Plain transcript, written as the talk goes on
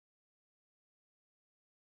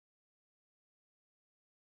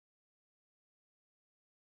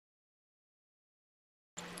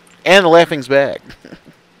And the laughing's back.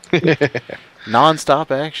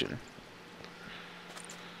 Non-stop action.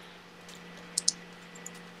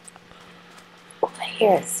 Oh, I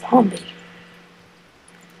hear a zombie.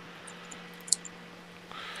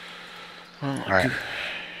 Well, Alright.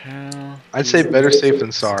 I'd say better safe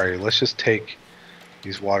than sorry. Let's just take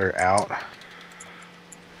these water out.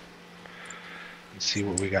 And see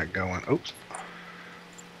what we got going. Oops.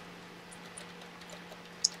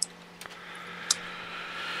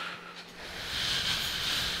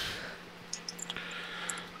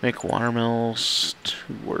 Make watermills to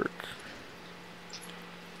work.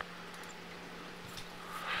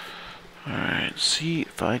 Alright, see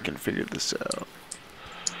if I can figure this out.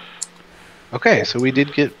 Okay, so we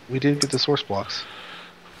did get the source blocks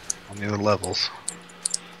on the other levels.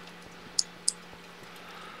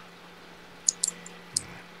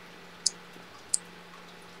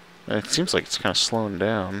 It seems like it's kind of slowing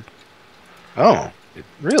down. Oh,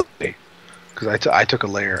 really? Because I took a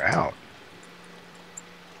layer out.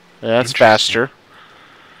 Yeah, that's faster.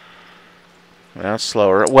 That's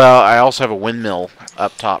slower. Well, I also have a windmill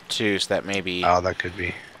up top too, so that may be that could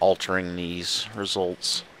be altering these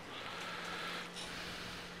results.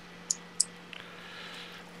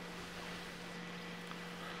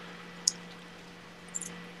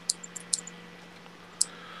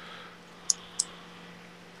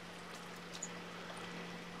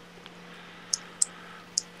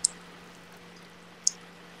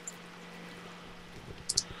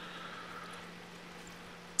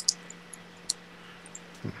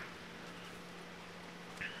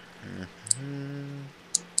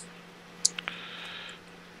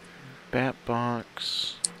 Bat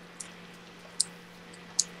box.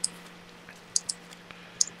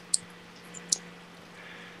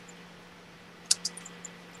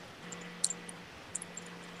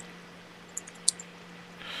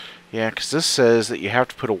 Yeah, because this says that you have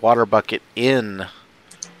to put a water bucket in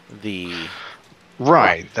the...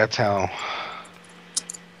 Right, that's how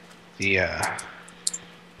the,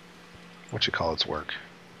 whatchamacallits work.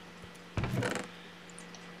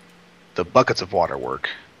 The buckets of water work,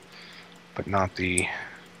 but not the...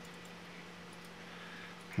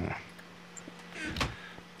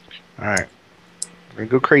 Alright, we're going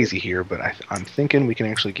to go crazy here, but I'm thinking we can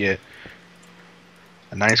actually get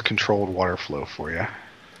a nice controlled water flow for you.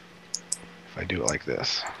 If I do it like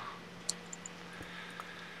this.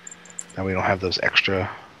 Now we don't have those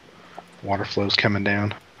extra water flows coming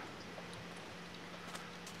down.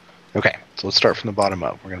 Okay, so let's start from the bottom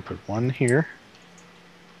up. We're going to put one here.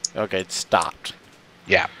 Okay, it stopped.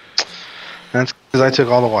 Yeah. That's because I took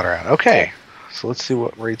all the water out. Okay, so let's see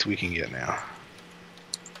what rates we can get now.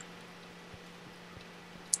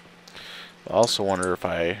 I also wonder if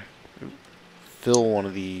I fill one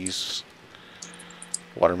of these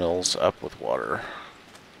watermills up with water.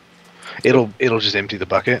 It'll just empty the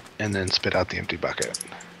bucket and then spit out the empty bucket.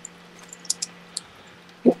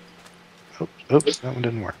 Oops, that one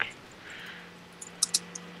didn't work.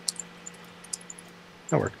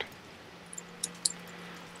 That worked.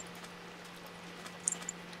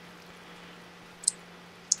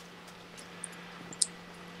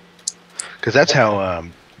 Because that's how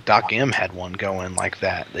Doc M had one going like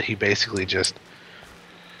that. That he basically just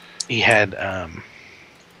he had a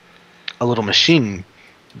little machine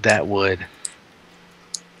that would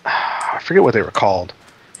I forget what they were called,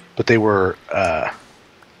 but they were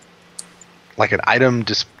like an item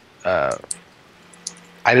dispenser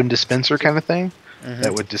kind of thing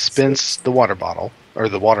that would dispense the water bottle or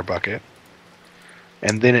the water bucket,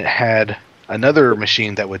 and then it had another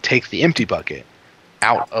machine that would take the empty bucket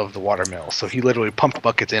out of the watermill. So he literally pumped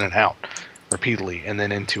buckets in and out repeatedly, and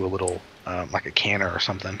then into a little like a canner or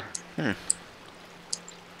something.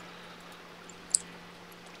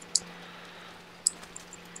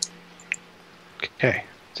 Okay,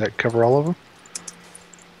 does that cover all of them?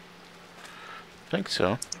 I think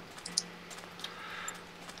so.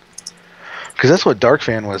 Because that's what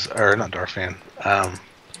Darkphan was, or not Darkphan.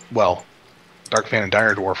 Well, Darkphan and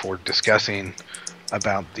Dire Dwarf were discussing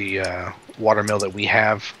about the watermill that we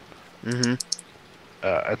have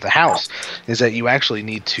at the house. Is that you actually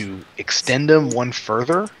need to extend them one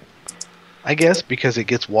further, I guess, because it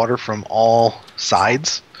gets water from all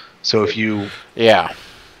sides. So if you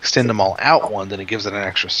extend them all out one, then it gives it an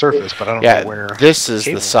extra surface. But I don't know where. This is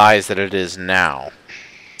the size that it is now.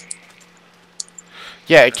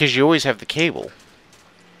 Yeah, because you always have the cable.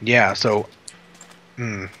 Yeah, so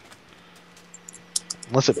unless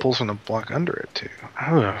it pulls from the block under it too. I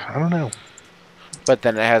don't know. But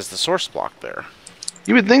then it has the source block there.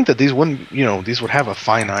 You would think that these wouldn't, these would have a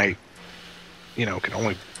finite, can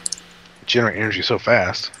only generate energy so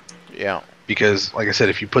fast. Yeah. because, like I said,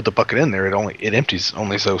 if you put the bucket in there, it empties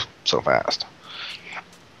only so fast.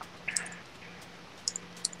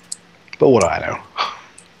 But what do I know?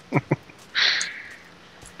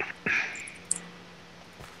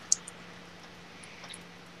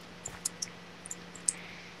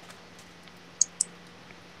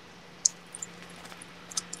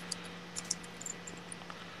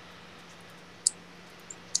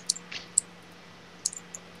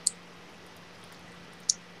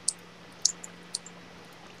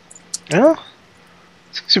 Well,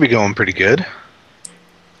 seems to be going pretty good.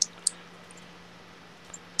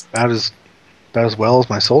 About as well as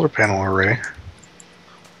my solar panel array.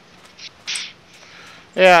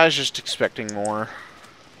 Yeah, I was just expecting more.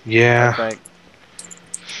 Yeah. I think.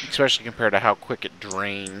 Especially compared to how quick it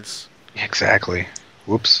drains. Exactly.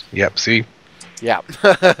 Whoops. Yep, see? Yeah.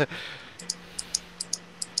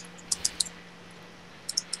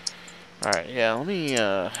 Alright, yeah, let me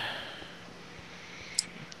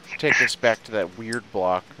take this back to that weird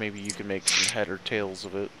block. Maybe you can make some head or tails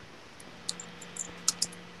of it.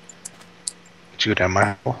 Did you go down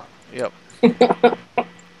my hole? Yep.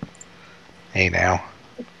 Hey now.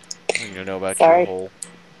 I need to know about Sorry. your hole.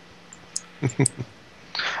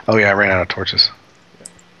 Oh yeah, I ran out of torches. Yeah.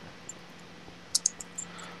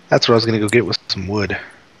 That's what I was gonna go get with some wood.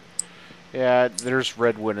 Yeah, there's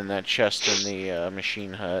redwood in that chest in the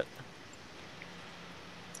machine hut.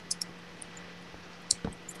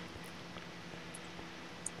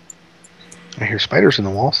 I hear spiders in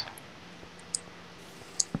the walls.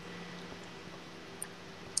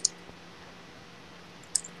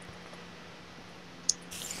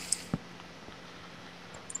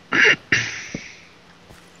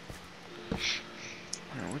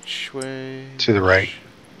 Which way? To the right.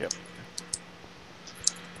 Yep.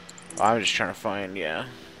 I'm just trying to find, yeah,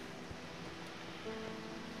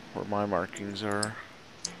 where my markings are.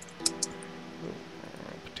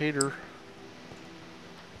 Potato.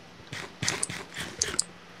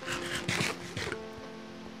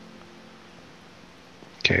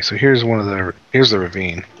 Okay, so here's the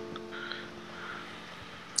ravine.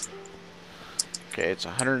 Okay, it's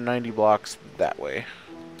 190 blocks that way.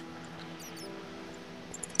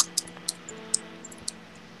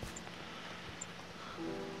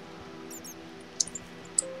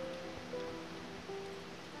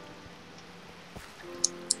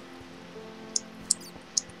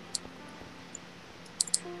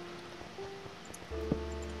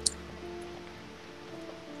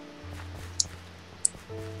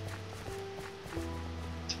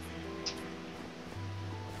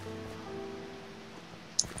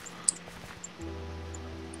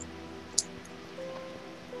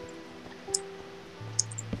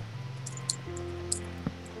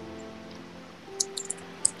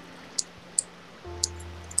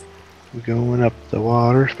 We're going up the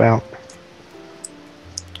water spout.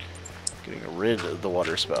 Getting rid of the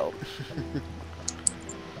water spout.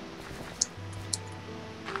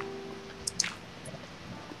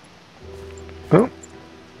 Oh.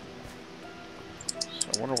 So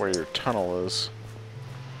I wonder where your tunnel is.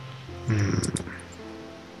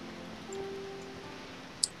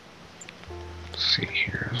 Let's see,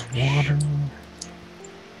 here's water.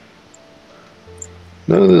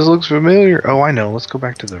 None of this looks familiar. Oh, I know. Let's go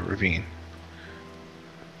back to the ravine.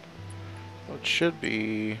 Well, it should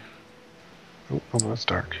be. Oh, that's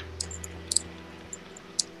dark.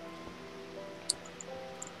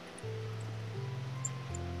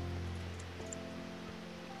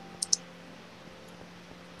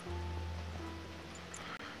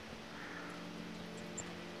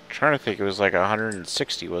 Trying to think, it was like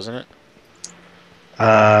 160, wasn't it?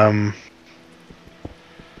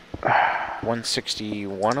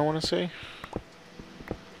 161, I want to say.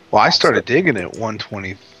 Well, I started digging at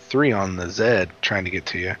 123 on the Z, trying to get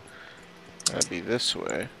to you. That'd be this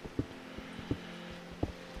way.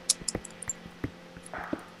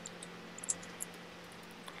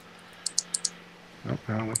 Nope,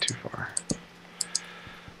 no, I went too far.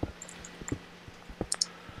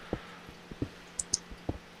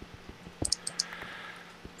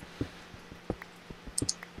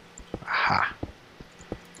 Aha.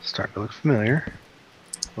 Starting to look familiar.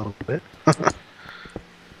 A little bit.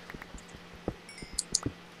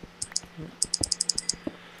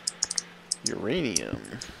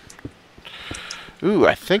 Uranium. Ooh,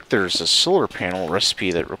 I think there's a solar panel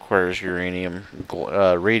recipe that requires uranium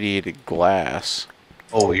radiated glass.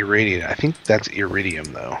 Oh, irradiated. I think that's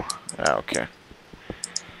iridium, though. Ah, okay.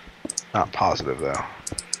 Not positive, though.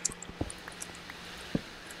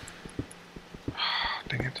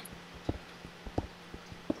 Dang it.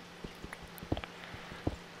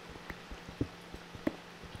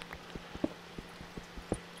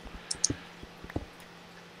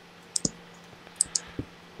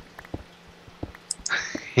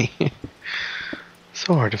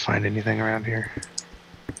 so hard to find anything around here.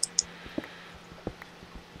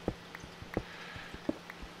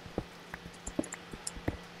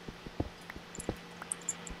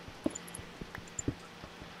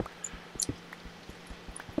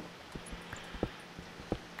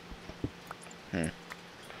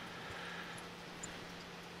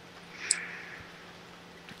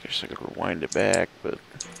 Guess I could rewind it back, but I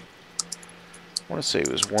want to say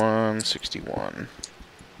it was 161.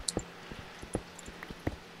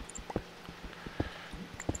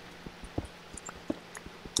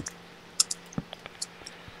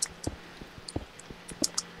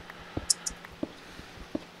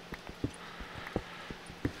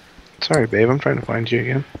 Sorry, babe, I'm trying to find you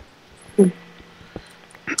again. I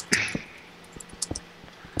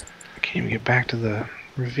can't even get back to the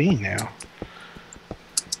ravine now.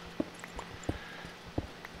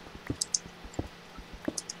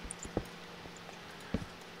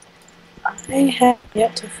 I have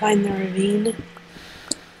yet to find the ravine.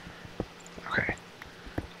 Okay.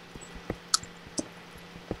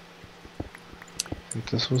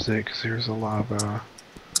 If this was it, because here's a lava.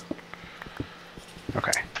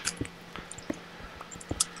 Okay.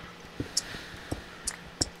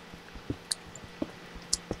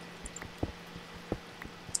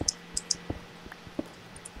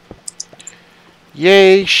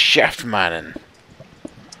 Yay, shaft mining.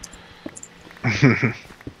 Damn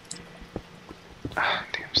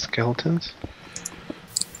skeletons.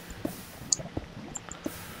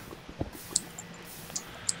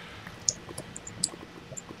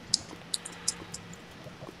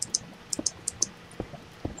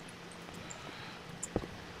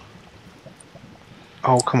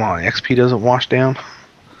 Oh, come on. XP doesn't wash down?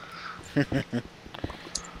 There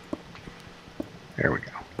we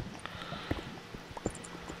go.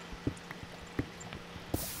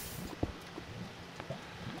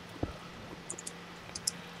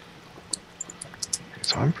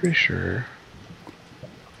 So I'm pretty sure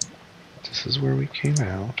this is where we came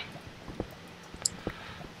out.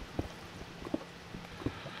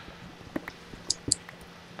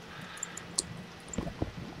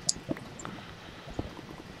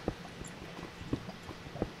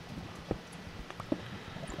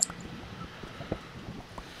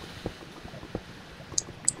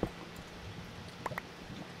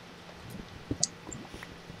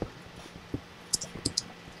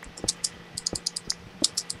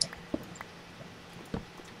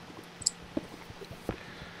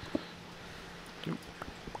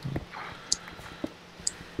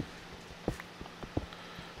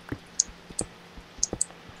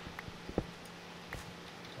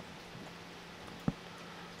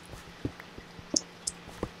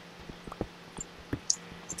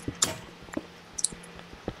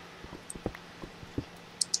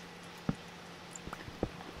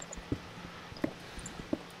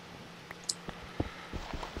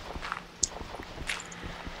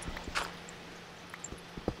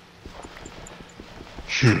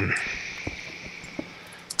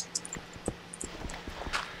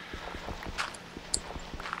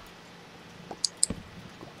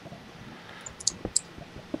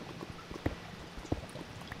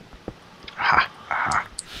 Aha, aha.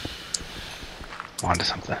 On to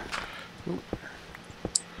something.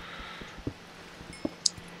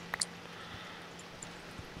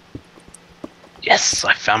 Yes,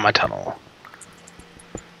 I found my tunnel.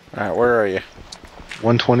 Alright, where are you?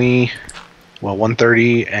 120, well,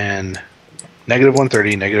 130 and negative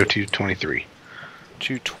 130, negative 223.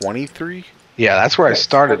 223? Yeah, that's where I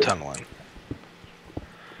started tunneling.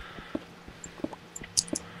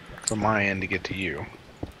 From my end to get to you.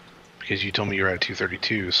 Because you told me you were at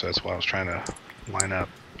 232, so that's why I was trying to line up.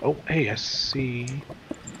 Oh, hey, I see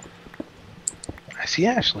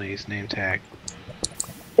Ashley's name tag.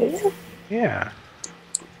 Yeah. Yeah.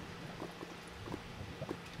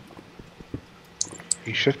 Are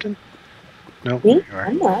you shifting? Nope. Me? You are.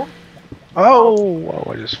 I'm not. Oh,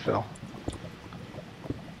 whoa, I just fell.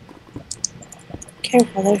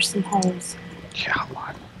 Careful, there's some holes. Yeah, a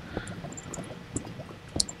lot.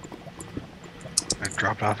 I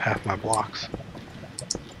dropped off half my blocks.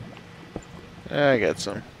 I got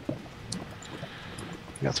some.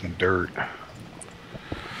 Got some dirt.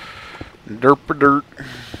 Derp dirt.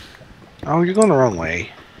 Oh, you're going the wrong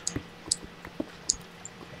way.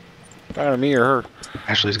 Talking to me or her?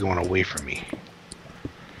 Ashley's going away from me.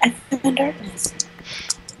 I found darkness.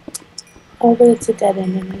 Oh, but it's a dead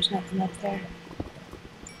end and there's nothing up there.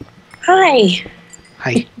 Hi!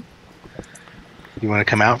 Hi. You want to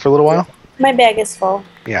come out for a little while? My bag is full.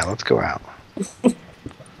 Yeah, let's go out.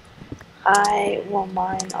 I will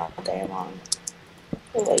mine all day long.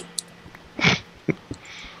 Oh, wait.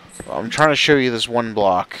 Well, I'm trying to show you this one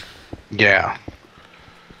block. Yeah.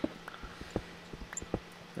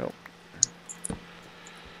 Nope.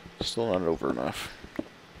 Still not over enough.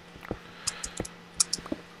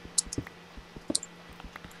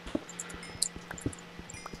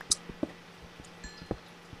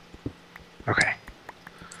 Okay.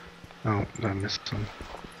 Oh, I missed one.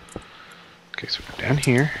 Okay, so we're down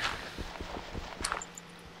here.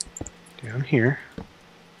 Down here.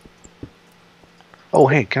 Oh,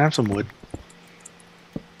 hey, can I have some wood?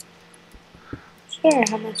 Sure,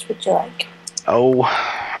 how much would you like? Oh,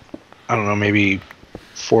 I don't know, maybe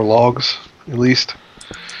 4 logs at least.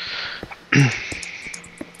 Oh,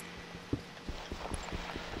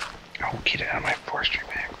 get it out of my forestry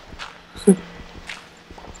bag.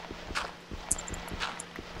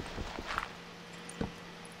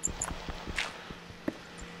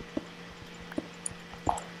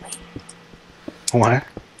 What?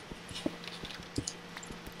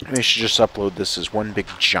 They should just upload this as one big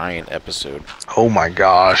giant episode. Oh my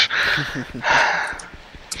gosh.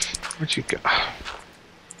 Where'd you go?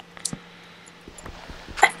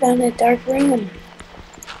 I found a dark room.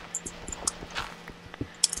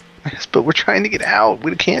 Yes, but we're trying to get out.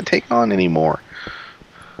 We can't take on anymore.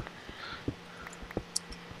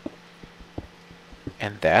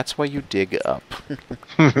 And that's why you dig up.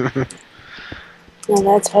 Well,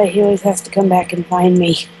 that's why he always has to come back and find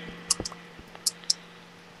me.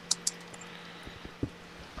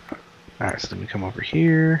 Alright, so then we come over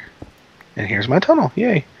here. And here's my tunnel.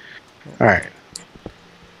 Yay. Alright.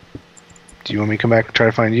 Do you want me to come back and try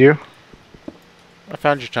to find you? I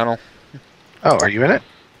found your tunnel. Oh, are you in it?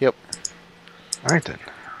 Yep. Alright then.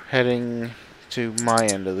 Heading to my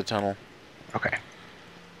end of the tunnel. Okay.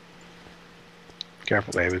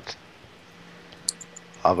 Careful, babe. It's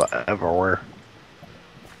lava everywhere.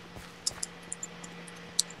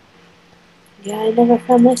 Yeah, I never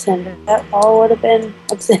found this end. That all would have been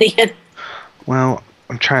obsidian. Well,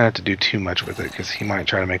 I'm trying not to do too much with it because he might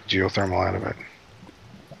try to make geothermal out of it.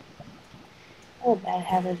 I have a bad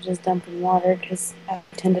habit of just dumping water because I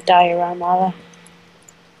tend to die around lava.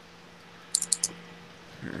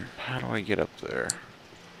 How do I get up there?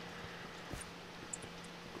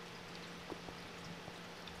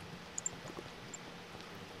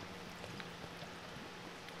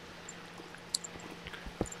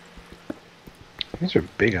 These are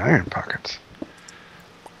big iron pockets.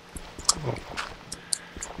 Oh.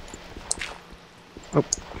 Oh.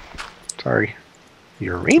 Sorry.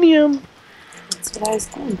 Uranium. That's what I was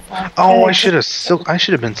going for. Oh, I should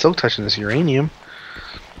have been silk touching this uranium.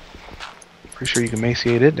 Pretty sure you can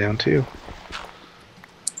emaciate it down too.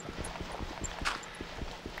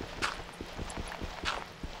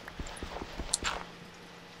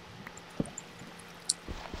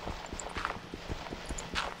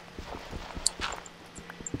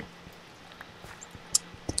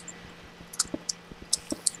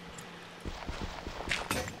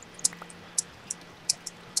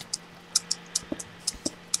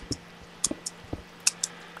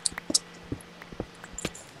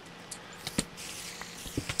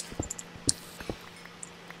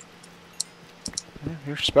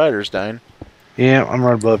 Your spider's dying. Yeah, I'm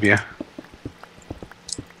right above you.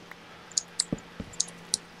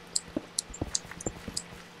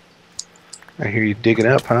 I hear you digging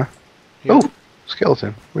up, huh? Yep. Oh,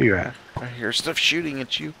 skeleton. Where you at? I hear stuff shooting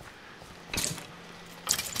at you.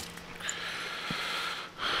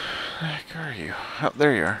 Where are you? Oh,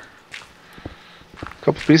 there you are. A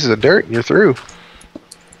couple pieces of dirt and you're through.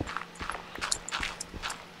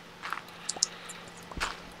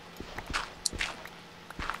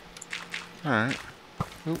 Alright.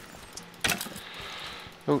 Oh.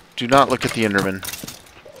 Oh, do not look at the Enderman.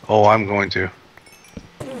 Oh, I'm going to.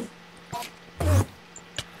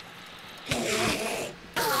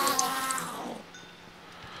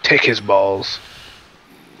 Take his balls.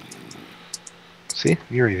 See?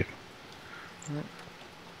 You're eating.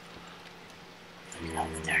 Oh,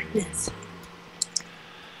 the darkness.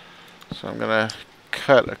 So I'm gonna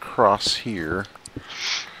cut across here.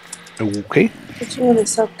 Okay. Did you want to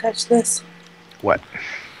silk touch this? What?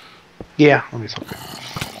 Yeah, let me silk it.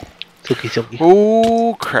 Silky, silky.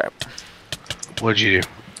 Oh crap! What'd you do?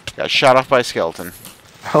 Got shot off by a skeleton.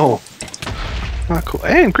 Oh. Not cool.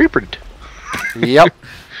 And creepered. Yep.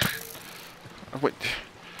 Wait,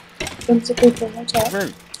 Comes a creeper, watch out. come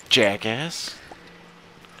here, jackass.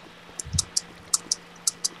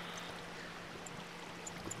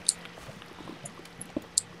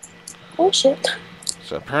 Oh shit.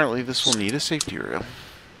 So apparently this will need a safety rail.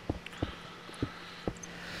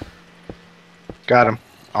 Got him.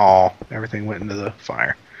 Oh, everything went into the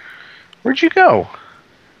fire. Where'd you go?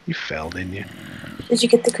 You fell, didn't you? Did you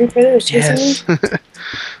get the creeper that was chasing Yes. me?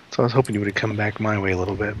 So I was hoping you would have come back my way a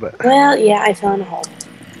little bit, but Well, yeah, I fell in a hole.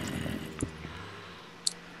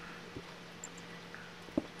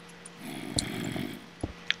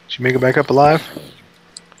 did you make it back up alive?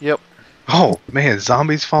 Yep. Oh man,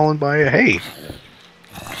 zombies falling by a hay.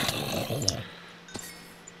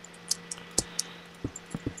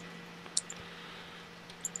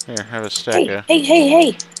 Here, have a stack Hey, of hey, hey,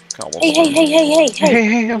 hey! cobblestone. Hey, hey, hey, hey, hey, hey! Hey,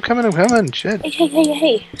 hey, I'm coming, shit. Hey, hey, hey,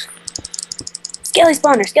 hey! Skelly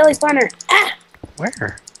spawner, skelly spawner! Ah!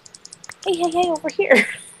 Where? Hey, hey, hey, over here!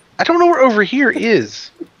 I don't know where over here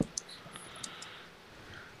is.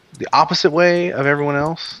 The opposite way of everyone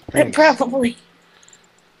else? Thanks. Probably.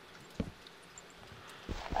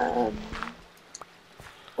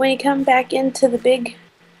 When you come back into the big...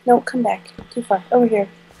 No, come back. Too far. Over here.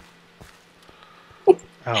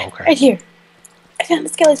 Oh, okay. Right here. I found a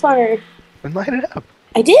skelly spawner. Then light it up.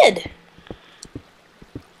 I did!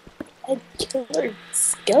 A killer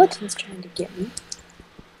skeleton's trying to get me.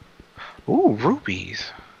 Ooh,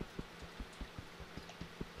 rubies.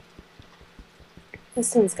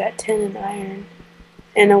 This one's got 10 in iron.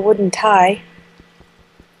 And a wooden tie.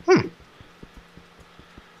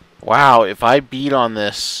 Wow, if I beat on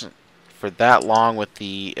this for that long with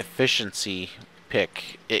the efficiency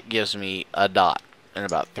pick, it gives me a dot in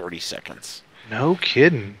about 30 seconds. No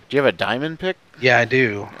kidding. Do you have a diamond pick? Yeah, I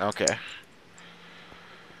do. Okay.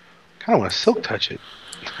 Kind of want to silk touch it.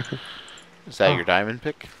 Is that your diamond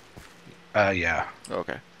pick? Yeah.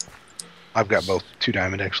 Okay. I've got both. 2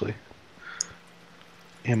 diamond, actually.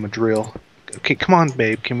 And my drill. Okay, come on,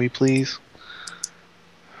 babe. Can we please?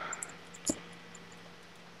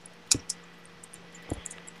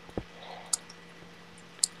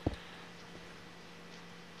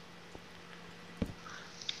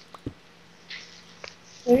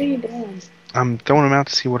 What are you doing? I'm throwing them out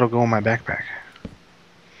to see what'll go in my backpack.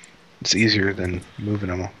 It's easier than moving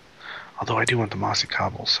them. Although I do want the mossy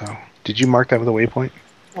cobble, so... Did you mark that with a waypoint?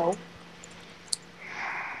 No.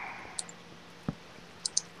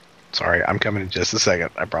 Sorry, I'm coming in just a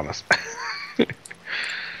second. I promise.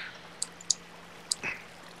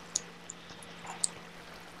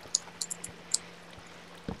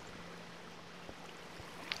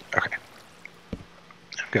 Okay.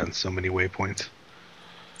 I've gotten so many waypoints.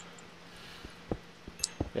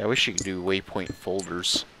 Yeah, I wish you could do waypoint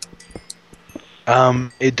folders.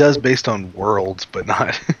 It does based on worlds, but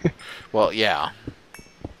not... Well, yeah.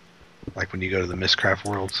 like when you go to the Mistcraft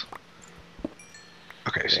worlds.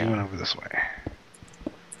 Okay, so Yeah. you went over this way.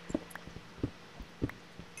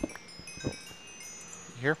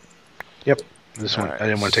 Here? Yep. This one. Alright. I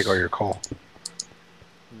didn't want to take all your coal.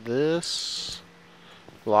 This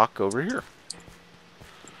block over here.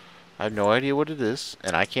 I have no idea what it is,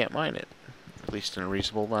 and I can't mine it. At least in a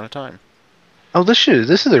reasonable amount of time. Oh, this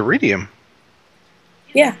is iridium.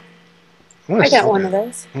 Yeah, I'm gonna I got silk one it. of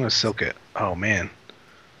those. I'm gonna silk it. Oh man.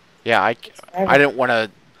 Yeah, I didn't want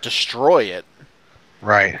to destroy it.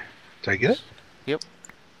 Right. Did I get it? Yep.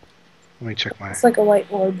 Let me check my... It's like a white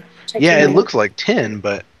orb. Check Yeah, your it mail. looks like tin,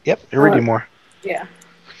 but... Yep, iridium ore. Yeah.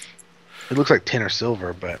 It looks like tin or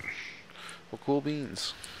silver, but... Well, cool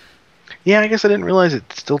beans. Yeah, I guess I didn't realize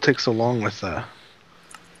it still takes so long with...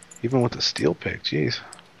 even with the steel pick, jeez.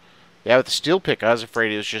 Yeah, with the steel pick, I was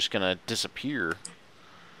afraid it was just going to disappear.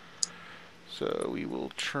 So we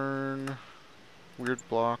will turn weird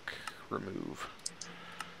block, remove,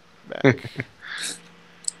 back.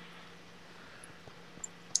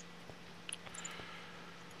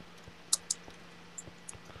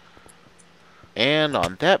 And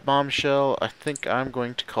on that bombshell, I think I'm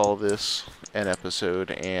going to call this an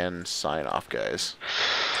episode and sign off, guys.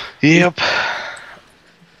 Yep.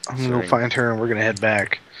 I'm gonna Sorry. go find her and we're gonna head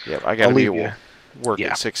back. Yep, I gotta be leave at work Yeah.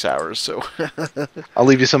 in 6 hours, so. I'll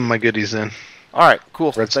leave you some of my goodies then. Alright,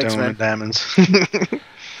 cool. Redstone Thanks, man. and diamonds.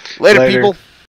 Later, people.